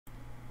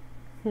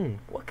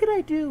What could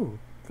I do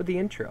for the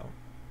intro?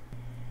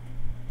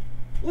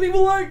 Leave a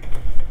like!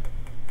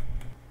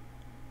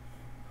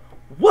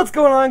 What's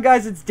going on,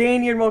 guys? It's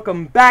Dane here, and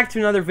welcome back to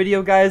another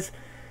video, guys.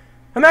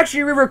 I'm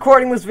actually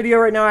re-recording this video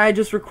right now. I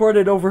just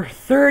recorded over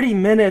 30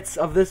 minutes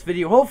of this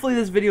video. Hopefully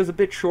this video is a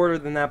bit shorter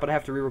than that, but I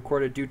have to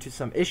re-record it due to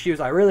some issues.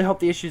 I really hope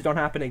the issues don't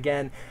happen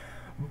again.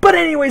 But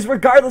anyways,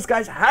 regardless,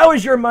 guys, how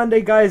is your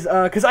Monday, guys?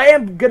 Because I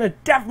am going to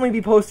definitely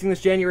be posting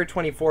this January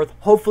 24th.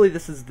 Hopefully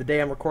this is the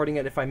day I'm recording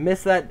it. If I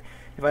miss that,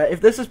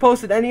 if this is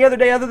posted any other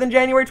day other than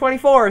January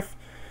 24th,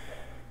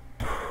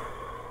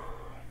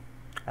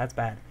 that's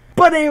bad.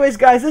 But anyways,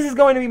 guys, this is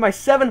going to be my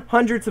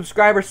 700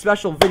 subscriber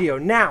special video.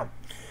 Now,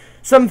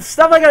 some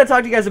stuff I gotta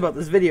talk to you guys about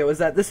this video is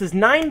that this is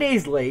 9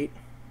 days late.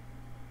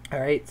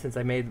 Alright, since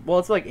I made, well,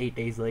 it's like 8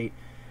 days late.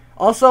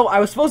 Also, I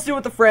was supposed to do it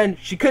with a friend.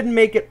 She couldn't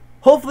make it.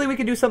 Hopefully we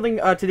can do something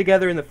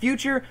together in the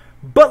future,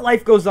 but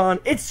life goes on.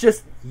 It's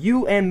just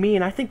you and me,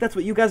 and I think that's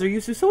what you guys are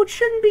used to, so it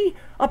shouldn't be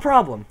a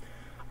problem.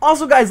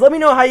 Also, guys, let me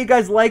know how you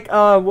guys like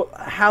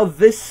how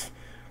this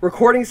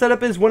recording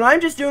setup is. When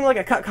I'm just doing like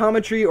a cut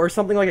commentary or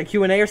something like a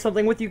Q&A or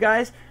something with you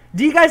guys,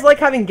 do you guys like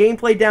having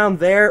gameplay down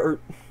there or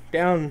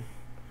down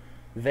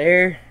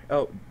there?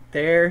 Oh,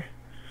 there.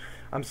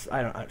 I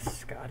don't know.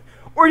 God.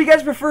 Or do you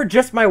guys prefer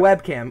just my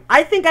webcam?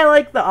 I think I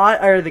like the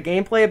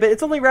gameplay a bit.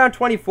 It's only round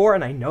 24,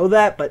 and I know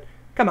that, but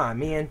come on,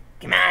 man.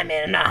 Come on,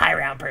 man. I'm not a high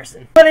round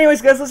person. But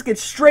anyways, guys, let's get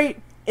straight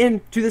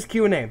into this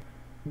Q&A.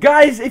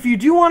 Guys, if you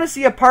do want to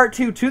see a part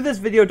 2 to this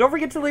video, don't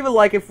forget to leave a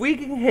like. If we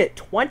can hit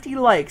 20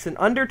 likes in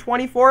under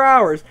 24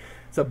 hours,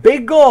 it's a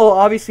big goal.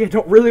 Obviously, I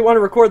don't really want to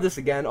record this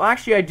again. Well,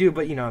 actually, I do,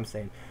 but you know what I'm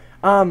saying.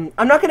 I'm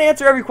not going to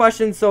answer every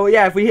question, so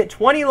yeah, if we hit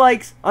 20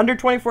 likes under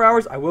 24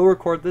 hours, I will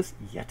record this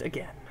yet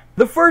again.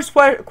 The first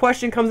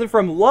question comes in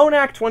from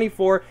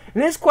Lonak24,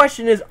 and this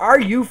question is, are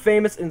you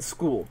famous in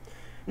school?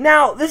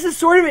 Now, this is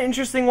sort of an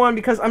interesting one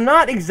because I'm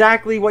not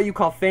exactly what you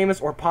call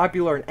famous or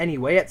popular in any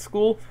way at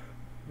school,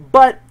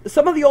 but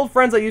some of the old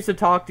friends I used to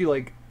talk to,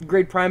 like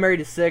grade primary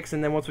to 6,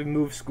 and then once we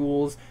moved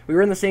schools, we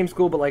were in the same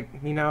school, but like,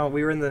 you know,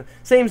 we were in the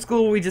same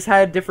school, we just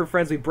had different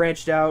friends, we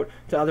branched out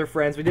to other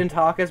friends, we didn't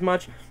talk as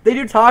much. They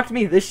do talk to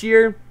me this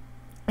year,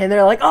 and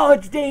they're like, oh,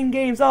 it's Dane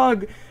Games,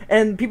 oh,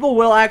 and people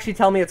will actually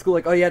tell me at school,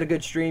 like, oh, you had a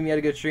good stream, you had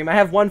a good stream. I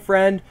have one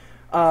friend,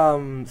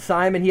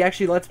 Simon, he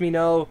actually lets me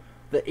know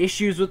the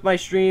issues with my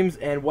streams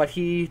and what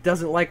he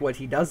doesn't like, what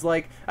he does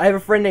like. I have a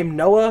friend named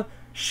Noah.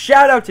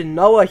 Shout out to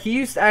Noah. He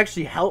used to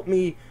actually help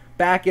me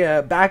back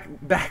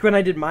when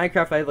I did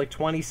Minecraft. I had like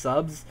 20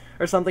 subs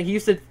or something. He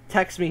used to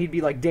text me. He'd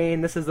be like,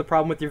 Dane, this is the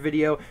problem with your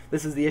video.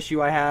 This is the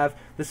issue I have.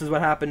 This is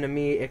what happened to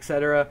me,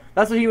 etc.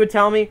 That's what he would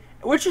tell me,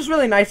 which is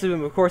really nice of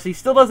him, of course. He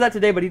still does that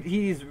today, but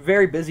he's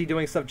very busy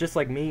doing stuff just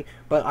like me,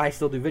 but I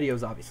still do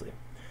videos, obviously.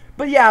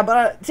 But yeah,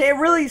 but to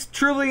really,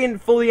 truly,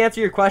 and fully answer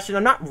your question,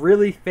 I'm not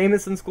really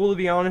famous in school, to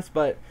be honest,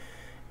 but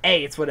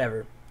hey, it's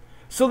whatever.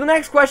 So the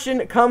next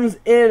question comes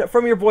in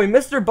from your boy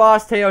Mr.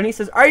 Boss Teo, and he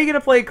says, are you going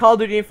to play Call of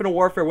Duty Infinite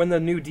Warfare when the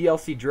new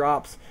DLC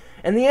drops?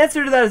 And the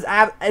answer to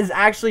that is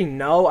actually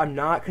no, I'm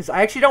not, because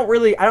I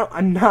actually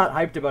I'm not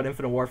hyped about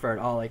Infinite Warfare at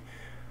all. Like,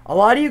 a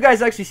lot of you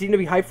guys actually seem to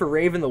be hyped for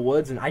Rave in the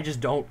Woods, and I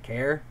just don't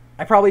care.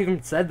 I probably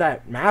even said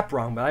that map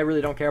wrong, but I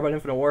really don't care about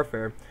Infinite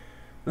Warfare.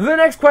 The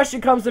next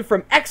question comes in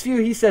from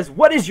XView. He says,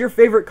 what is your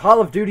favorite Call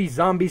of Duty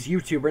Zombies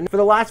YouTuber? And for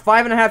the last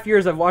 5.5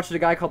 years, I've watched a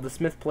guy called The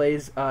Smith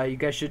Plays. You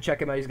guys should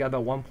check him out. He's got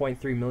about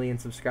 1.3 million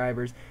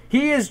subscribers.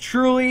 He is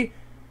truly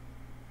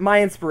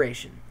my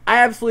inspiration. I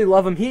absolutely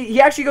love him.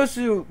 He actually goes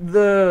to,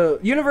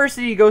 the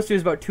university he goes to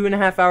is about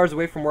 2.5 hours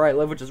away from where I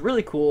live, which is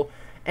really cool.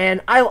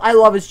 And I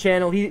love his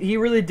channel. He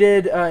really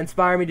did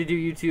inspire me to do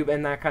YouTube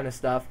and that kind of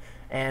stuff.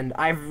 And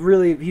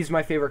he's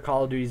my favorite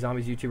Call of Duty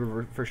Zombies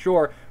YouTuber for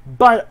sure.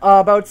 But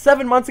about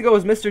 7 months ago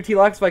was Mr. T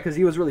Lexify, because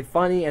he was really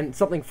funny and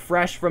something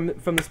fresh from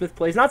the Smith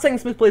Plays. Not saying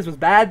Smith Plays was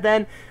bad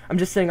then. I'm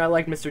just saying I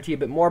liked Mr. T a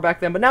bit more back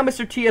then. But now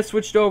Mr. T has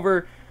switched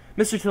over.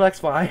 Mr. T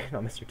Lexify,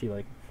 not Mr. T,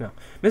 like, no.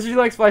 Mr. T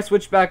Lexify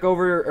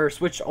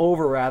switched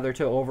over rather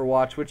to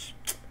Overwatch, which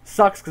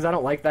sucks because I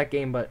don't like that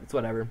game, but it's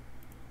whatever.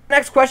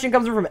 Next question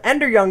comes in from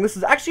Ender Young. This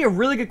is actually a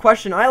really good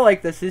question. I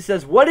like this. He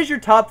says, what is your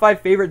top 5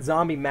 favorite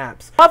zombie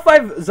maps? Top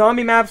 5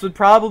 zombie maps would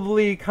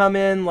probably come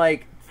in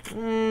like,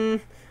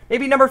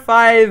 maybe number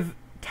 5,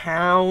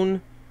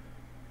 Town.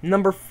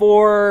 Number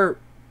 4,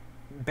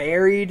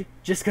 Buried,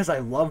 just because I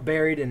love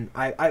Buried. And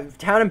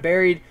Town and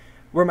Buried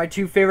were my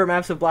 2 favorite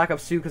maps of Black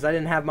Ops 2 because I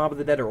didn't have Mob of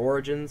the Dead or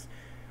Origins.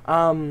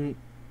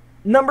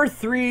 Number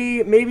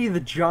 3, maybe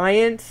The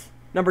Giant.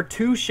 Number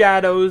 2,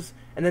 Shadows.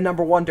 And then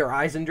number 1, Der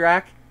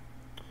Eisendrache.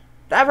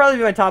 That'd probably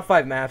be my top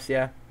 5 maps,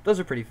 yeah. Those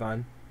are pretty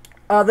fun.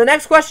 The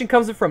next question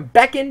comes in from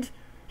Beckend.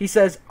 He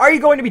says, are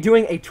you going to be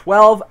doing a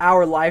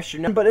 12-hour live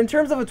stream? But in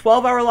terms of a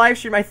 12-hour live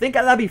stream, I think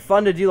that'd be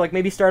fun to do. Like,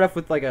 maybe start off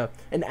with like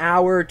an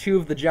hour or 2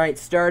 of the Giant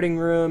starting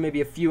room,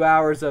 maybe a few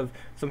hours of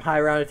some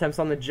high round attempts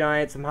on the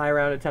Giant, some high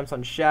round attempts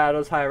on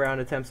Shadows, high round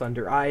attempts on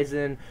Der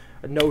Eisen,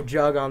 no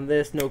jug on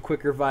this, no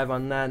quick revive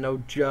on that,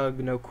 no jug,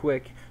 no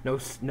quick, no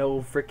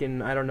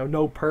freaking, I don't know,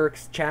 no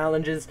perks,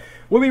 challenges.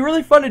 Would be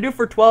really fun to do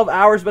for 12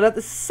 hours, but at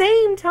the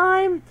same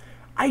time,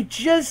 I'm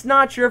just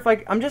not sure if I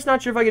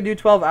could do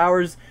 12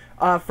 hours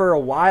for a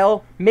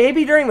while.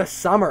 Maybe during the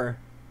summer,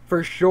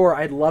 for sure.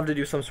 I'd love to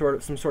do some sort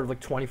of like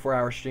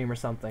 24-hour stream or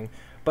something,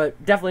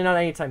 but definitely not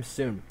anytime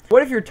soon.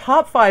 What if your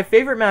top 5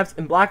 favorite maps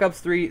in Black Ops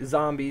 3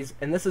 Zombies?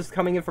 And this is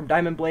coming in from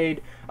Diamond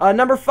Blade.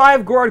 Number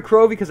 5, Gorod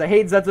Krovi, because I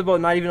hate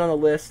Zetsubo, not even on the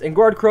list. And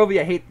Gorod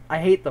Krovi, I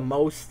hate the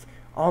most,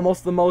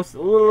 almost the most,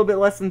 a little bit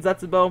less than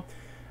Zetsubo.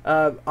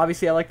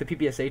 Obviously, I like the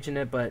PPSH in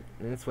it, but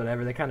it's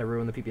whatever. They kind of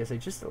ruin the PPSH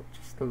just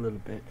a little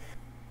bit.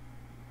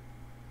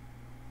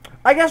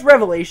 I guess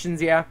Revelations,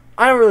 yeah.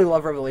 I don't really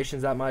love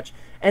Revelations that much.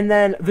 And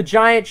then the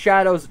Giant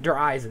Shadows Der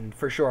Eisen,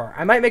 for sure.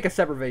 I might make a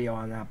separate video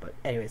on that, but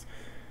anyways.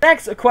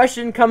 Next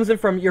question comes in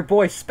from your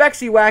boy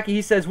Spexy Wacky.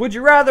 He says, would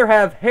you rather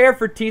have hair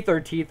for teeth or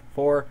teeth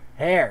for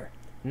hair?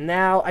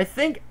 Now, I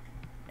think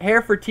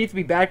hair for teeth would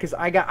be bad because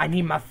I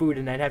need my food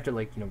and I'd have to,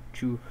 like, you know,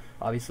 chew,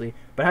 obviously.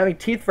 But having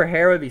teeth for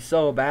hair would be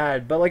so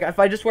bad. But, like, if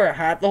I just wear a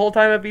hat the whole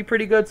time, it'd be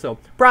pretty good. So,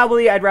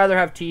 probably I'd rather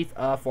have teeth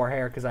for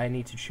hair because I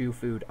need to chew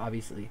food,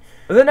 obviously.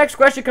 And the next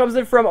question comes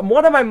in from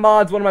one of my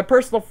mods, one of my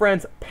personal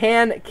friends,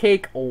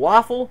 Pancake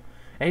Waffle.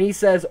 And he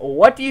says,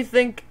 what do you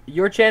think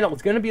your channel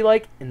is going to be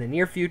like in the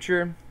near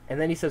future? And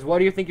then he says, what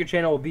do you think your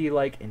channel will be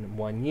like in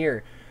 1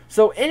 year?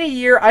 So, in a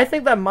year, I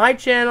think that my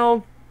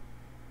channel...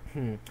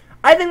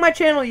 I think my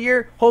channel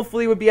year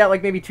hopefully would be at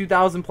like maybe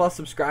 2,000 plus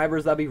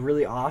subscribers. That'd be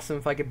really awesome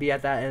if I could be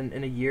at that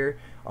in a year.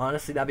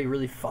 Honestly, that'd be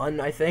really fun.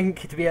 I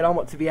think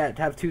to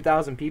have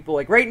 2,000 people.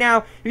 Like right now,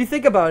 if you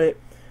think about it,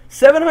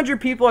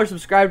 700 people are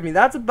subscribed to me.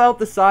 That's about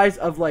the size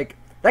of like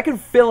that can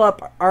fill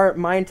up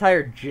my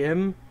entire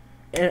gym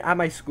at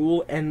my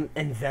school and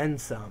then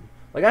some.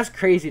 Like that's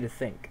crazy to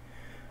think.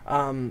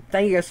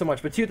 Thank you guys so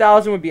much. But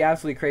 2,000 would be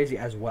absolutely crazy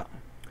as well.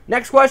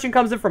 Next question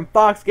comes in from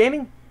Fox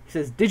Gaming. He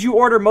says, did you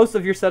order most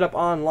of your setup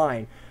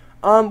online?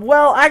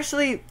 Well,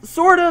 actually,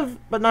 sort of,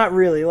 but not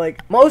really.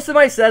 Like, most of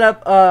my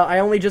setup, I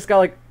only just got,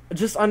 like,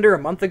 just under a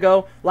month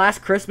ago.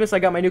 Last Christmas, I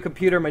got my new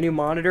computer, my new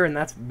monitor, and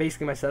that's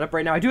basically my setup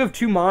right now. I do have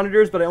 2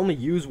 monitors, but I only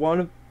use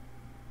one.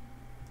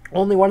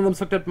 Only one of them's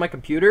hooked up to my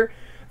computer.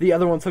 The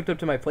other one's hooked up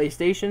to my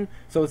PlayStation.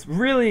 So it's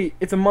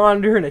a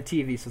monitor and a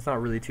TV, so it's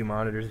not really 2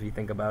 monitors if you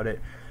think about it.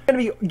 I'm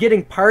going to be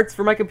getting parts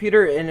for my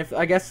computer, and if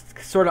I guess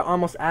sort of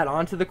almost add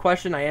on to the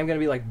question, I am going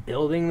to be like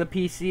building the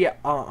PC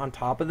on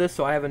top of this.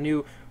 So I have a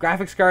new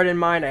graphics card in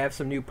mind. I have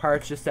some new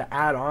parts just to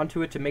add on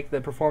to it to make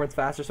the performance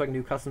faster so I can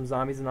do custom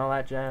zombies and all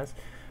that jazz.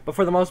 But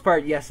for the most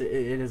part, yes, it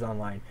is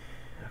online.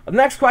 The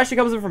next question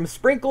comes in from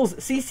Sprinkles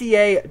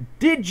CCA.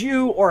 Did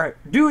you, or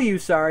do you,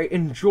 sorry,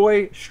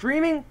 enjoy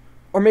streaming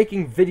or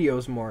making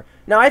videos more?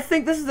 Now, I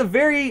think this is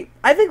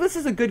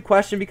a good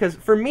question because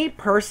for me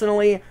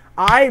personally,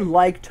 I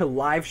like to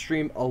live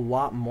stream a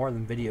lot more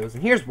than videos,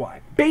 and here's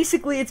why.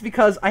 Basically, it's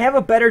because I have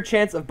a better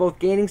chance of both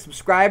gaining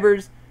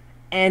subscribers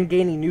and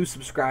gaining new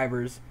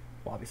subscribers.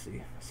 Well, obviously,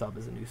 a sub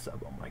is a new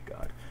sub, oh my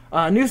god.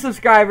 New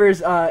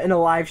subscribers in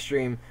a live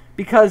stream,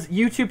 because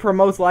YouTube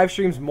promotes live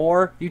streams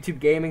more. YouTube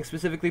Gaming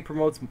specifically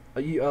promotes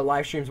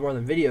live streams more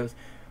than videos.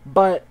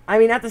 But, I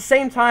mean, at the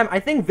same time, I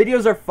think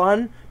videos are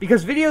fun,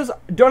 because videos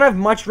don't have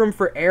much room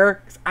for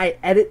error, because I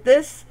edit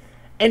this.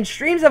 And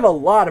streams have a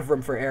lot of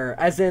room for error,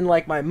 as in,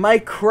 like, my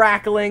mic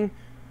crackling,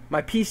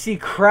 my PC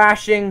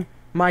crashing,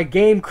 my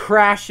game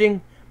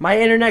crashing, my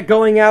internet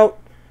going out.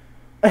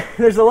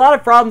 There's a lot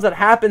of problems that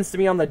happens to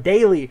me on the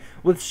daily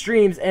with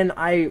streams, and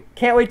I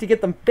can't wait to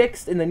get them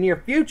fixed in the near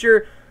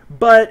future.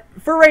 But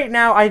for right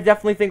now, I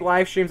definitely think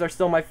live streams are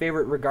still my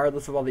favorite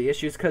regardless of all the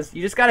issues, because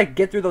you just got to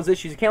get through those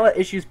issues. You can't let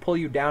issues pull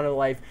you down in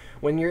life.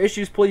 When your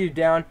issues pull you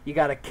down, you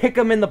got to kick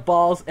them in the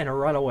balls and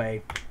run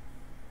away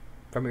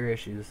from your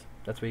issues.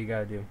 That's what you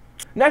gotta do.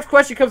 Next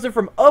question comes in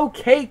from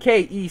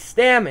OKKE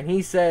Stam, and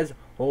he says,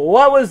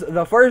 when was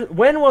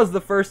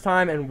the first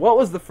time and what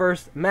was the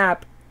first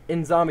map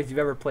in Zombies you've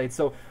ever played?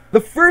 So, the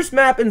first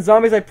map in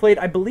Zombies I played,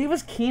 I believe,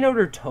 was Keynote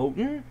or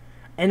Toten,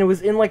 and it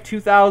was in, like,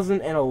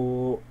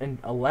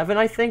 2011,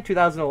 I think,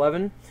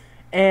 2011.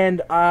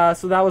 And,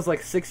 so that was,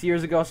 like, 6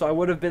 years ago, so I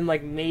would have been,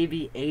 like,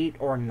 maybe 8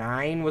 or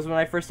 9 was when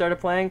I first started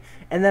playing.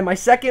 And then my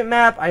second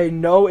map, I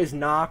know, is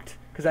Noct,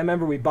 because I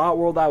remember we bought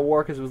World at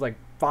War because it was, like,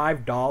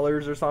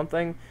 $5 or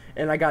something,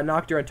 and I got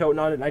Noctur and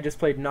Toten on it, and I just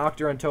played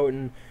Noctur and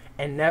Toten,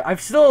 and I've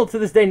still, to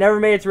this day, never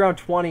made it to round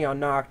 20 on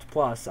Noct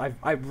Plus.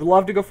 I'd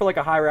love to go for, like,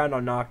 a high round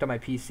on Noct on my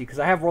PC, because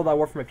I have World at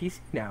War for my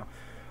PC now.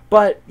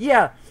 But,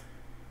 yeah,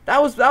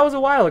 that was a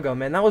while ago,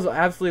 man. That was an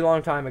absolutely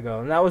long time ago,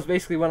 and that was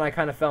basically when I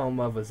kind of fell in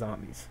love with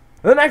zombies.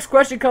 The next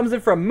question comes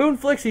in from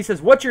Moonflix. He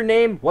says, what's your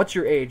name? What's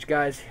your age?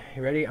 Guys,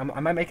 you ready? I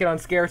might make it on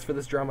scarce for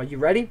this drama. You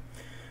ready?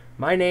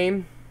 My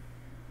name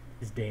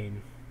is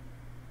Dane.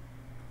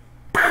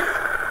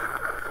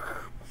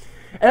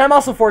 And I'm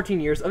also 14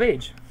 years of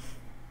age.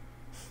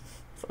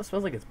 So it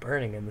smells like it's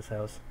burning in this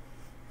house.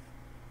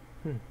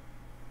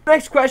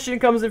 Next question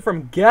comes in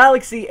from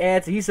Galaxy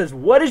Ant. He says,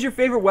 what is your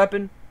favorite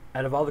weapon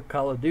out of all the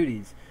Call of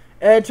Duties?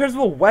 And in terms of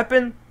a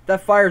weapon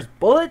that fires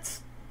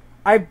bullets,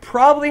 I'd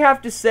probably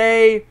have to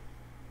say,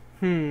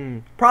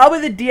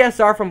 probably the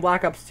DSR from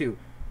Black Ops 2.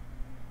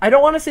 I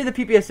don't want to say the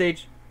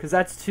PPSH, because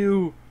that's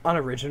too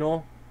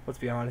unoriginal. Let's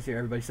be honest here.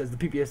 Everybody says the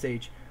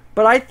PPSH.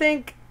 But I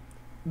think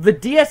the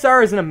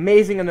DSR is an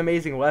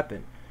amazing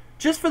weapon.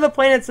 Just for the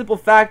plain and simple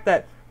fact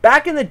that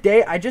back in the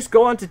day, I just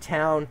go onto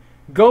town,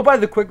 go by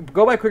Quick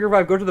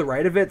Revive, go to the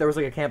right of it. There was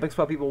like a camping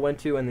spot people went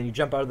to, and then you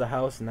jump out of the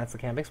house, and that's the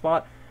camping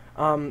spot.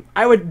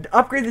 I would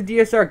upgrade the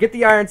DSR, get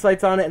the iron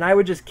sights on it, and I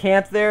would just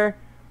camp there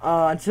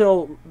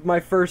until my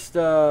first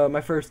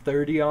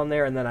 30 on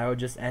there, and then I would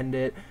just end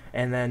it,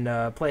 and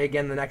then play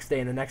again the next day,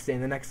 and the next day,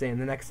 and the next day,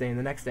 and the next day, and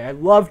the next day. I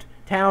loved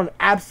town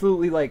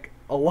absolutely, like,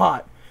 a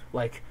lot.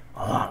 Like, a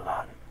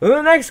lot.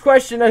 The next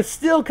question is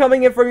still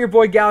coming in from your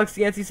boy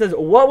Galaxy Ants. He says,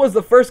 what was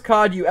the first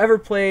COD you ever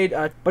played?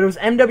 But it was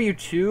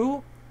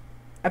MW2.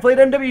 I played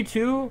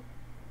MW2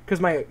 because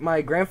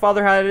my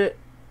grandfather had it,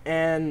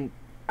 and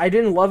I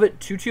didn't love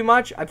it too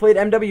much. I played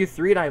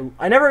MW3, and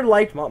I never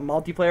liked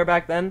multiplayer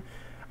back then.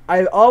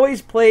 I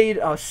always played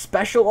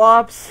Special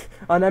Ops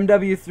on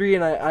MW3,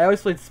 and I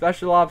always played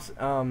Special Ops,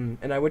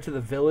 and I went to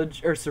the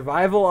village, or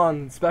Survival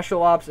on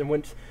Special Ops, and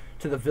went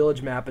to the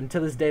village map, and to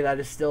this day that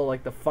is still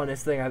like the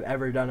funnest thing I've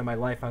ever done in my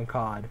life on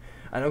COD.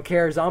 I don't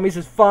care, zombies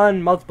is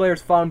fun, multiplayer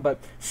is fun, but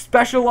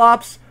Special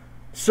Ops,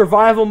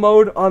 survival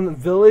mode on the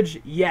village,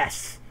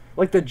 yes.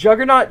 Like the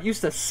Juggernaut used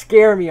to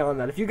scare me on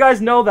that. If you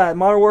guys know that,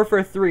 Modern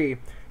Warfare 3,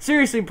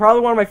 seriously,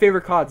 probably one of my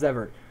favorite CODs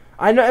ever.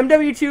 I know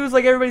MW2 is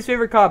like everybody's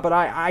favorite COD, but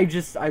I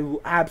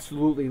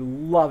absolutely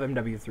love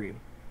MW3.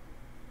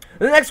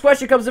 The next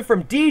question comes in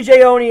from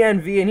DJ Oni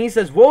NV, and he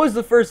says, what was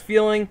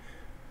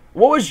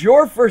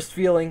your first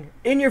feeling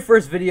in your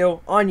first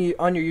video on your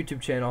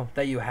YouTube channel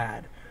that you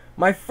had?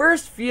 My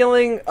first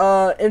feeling,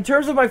 in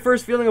terms of my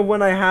first feeling of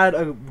when I had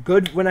a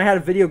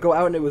video go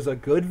out and it was a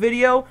good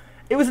video,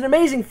 it was an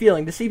amazing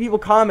feeling to see people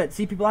comment,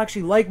 see people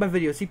actually like my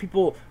videos, see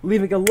people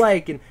leaving a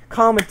like and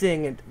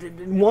commenting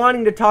and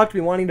wanting to talk to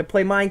me, wanting to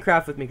play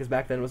Minecraft with me, because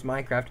back then it was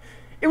Minecraft.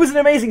 It was an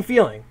amazing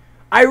feeling.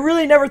 I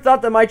really never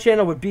thought that my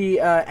channel would be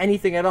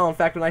anything at all. In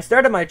fact, when I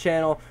started my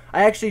channel,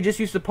 I actually just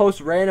used to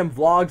post random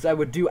vlogs I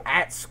would do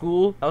at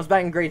school. I was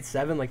back in grade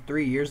 7, like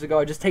 3 years ago.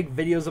 I just take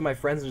videos of my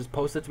friends and just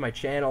post it to my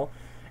channel.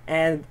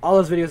 And all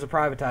those videos are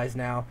privatized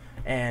now.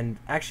 And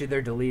actually,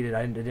 they're deleted.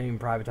 I didn't even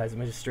privatize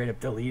them. I just straight up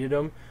deleted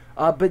them.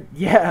 But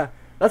yeah,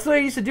 that's what I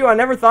used to do. I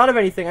never thought of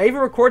anything. I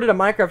even recorded a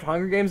Minecraft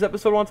Hunger Games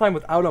episode one time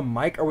without a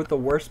mic, or with the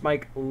worst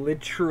mic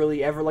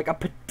literally ever. Like, a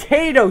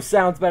potato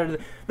sounds better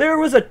than...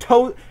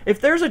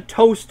 If there's a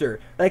toaster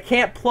that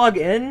can't plug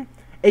in,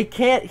 it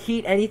can't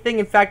heat anything.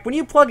 In fact, when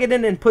you plug it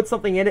in and put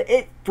something in it,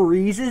 it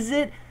freezes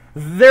it.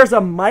 There's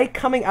a mic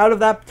coming out of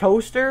that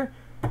toaster.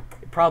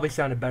 It probably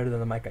sounded better than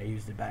the mic I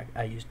used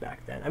back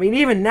then. I mean,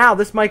 even now,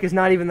 this mic is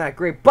not even that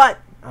great, but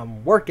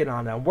I'm working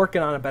on it. I'm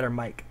working on a better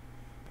mic.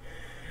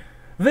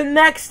 The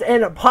next,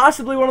 and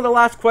possibly one of the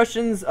last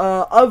questions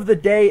of the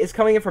day, is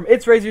coming in from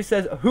It's Razor, who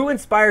says, who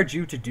inspired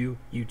you to do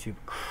YouTube?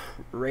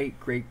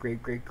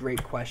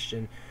 Great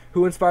question.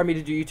 Who inspired me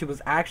to do YouTube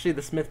was actually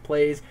the Smith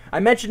Plays.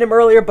 I mentioned him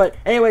earlier, but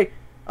anyway,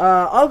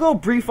 I'll go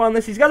brief on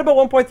this. He's got about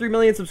 1.3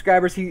 million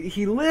subscribers.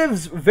 He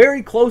lives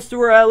very close to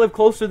where I live,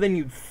 closer than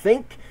you'd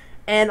think.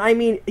 And I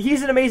mean,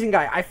 he's an amazing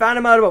guy. I found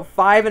him out about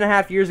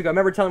 5.5 years ago. I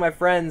remember telling my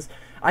friends,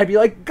 I'd be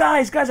like,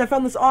 guys, I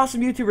found this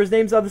awesome YouTuber. His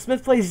name's the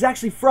Smith Plays. He's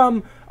actually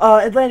from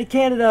Atlantic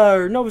Canada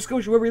or Nova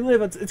Scotia, where we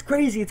live. It's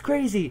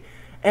crazy.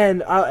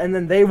 And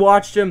then they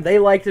watched him. They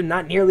liked him,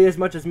 not nearly as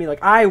much as me.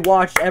 Like, I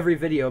watched every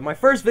video. My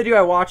first video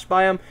I watched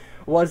by him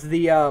was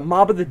the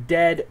Mob of the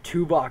Dead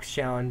 2-box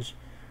challenge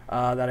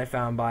that I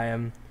found by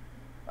him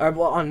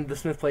on the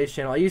Smith Plays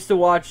channel. I used to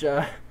watch.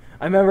 I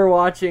remember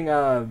watching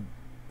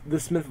the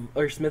Smith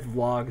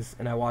vlogs,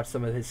 and I watched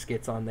some of his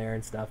skits on there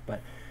and stuff,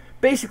 but.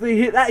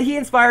 Basically, he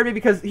inspired me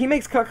because he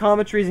makes cut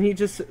commentaries and he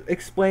just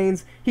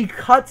explains. He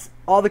cuts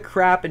all the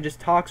crap and just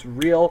talks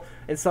real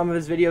in some of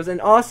his videos.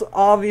 And also,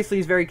 obviously,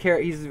 he's very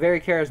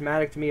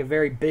charismatic to me, a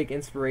very big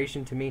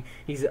inspiration to me.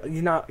 He's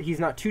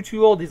not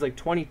too old. He's like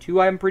 22,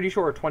 I'm pretty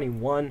sure, or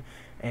 21.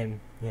 And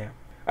yeah.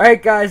 All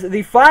right, guys.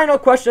 The final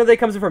question of the day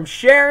comes in from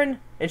Sharon,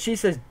 and she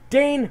says,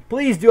 "Dane,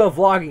 please do a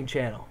vlogging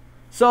channel."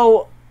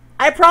 So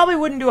I probably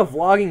wouldn't do a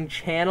vlogging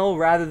channel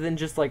rather than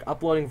just like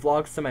uploading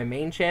vlogs to my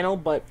main channel,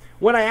 but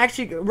when I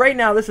actually, right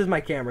now, this is my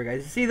camera,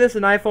 guys. You see this,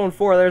 an iPhone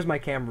 4, there's my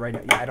camera right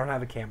now. Yeah, I don't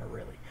have a camera,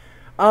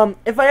 really.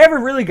 If I ever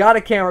really got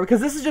a camera, because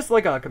this is just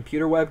like a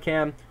computer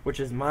webcam, which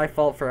is my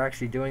fault for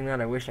actually doing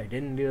that. I wish I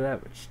didn't do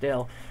that, but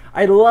still.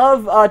 I'd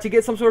love to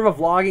get some sort of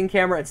a vlogging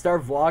camera and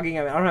start vlogging.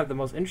 I mean, I don't have the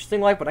most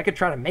interesting life, but I could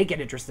try to make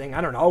it interesting.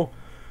 I don't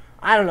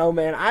know,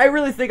 man. I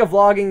really think me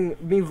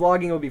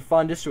vlogging would be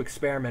fun just to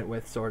experiment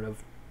with, sort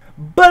of.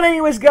 But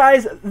anyways,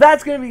 guys,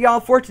 that's going to be all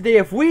for today.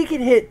 If we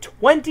can hit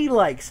 20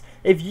 likes,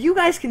 if you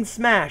guys can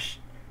smash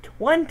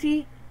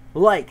 20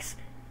 likes,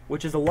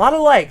 which is a lot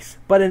of likes,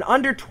 but in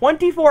under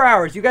 24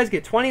 hours, you guys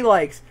get 20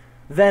 likes,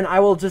 then I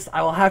will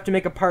have to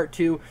make a part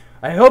 2.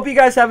 I hope you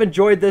guys have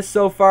enjoyed this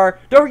so far.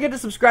 Don't forget to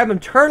subscribe and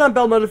turn on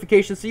bell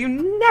notifications so you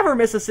never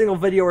miss a single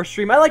video or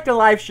stream. I like to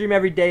live stream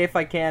every day if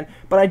I can,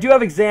 but I do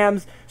have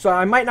exams, so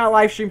I might not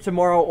live stream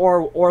tomorrow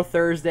or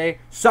Thursday.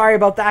 Sorry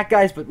about that,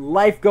 guys, but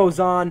life goes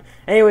on.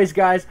 Anyways,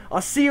 guys,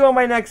 I'll see you on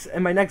my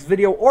next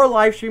video or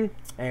live stream,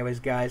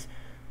 Anyways, guys,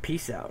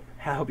 peace out.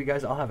 I hope you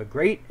guys all have a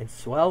great and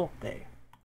swell day.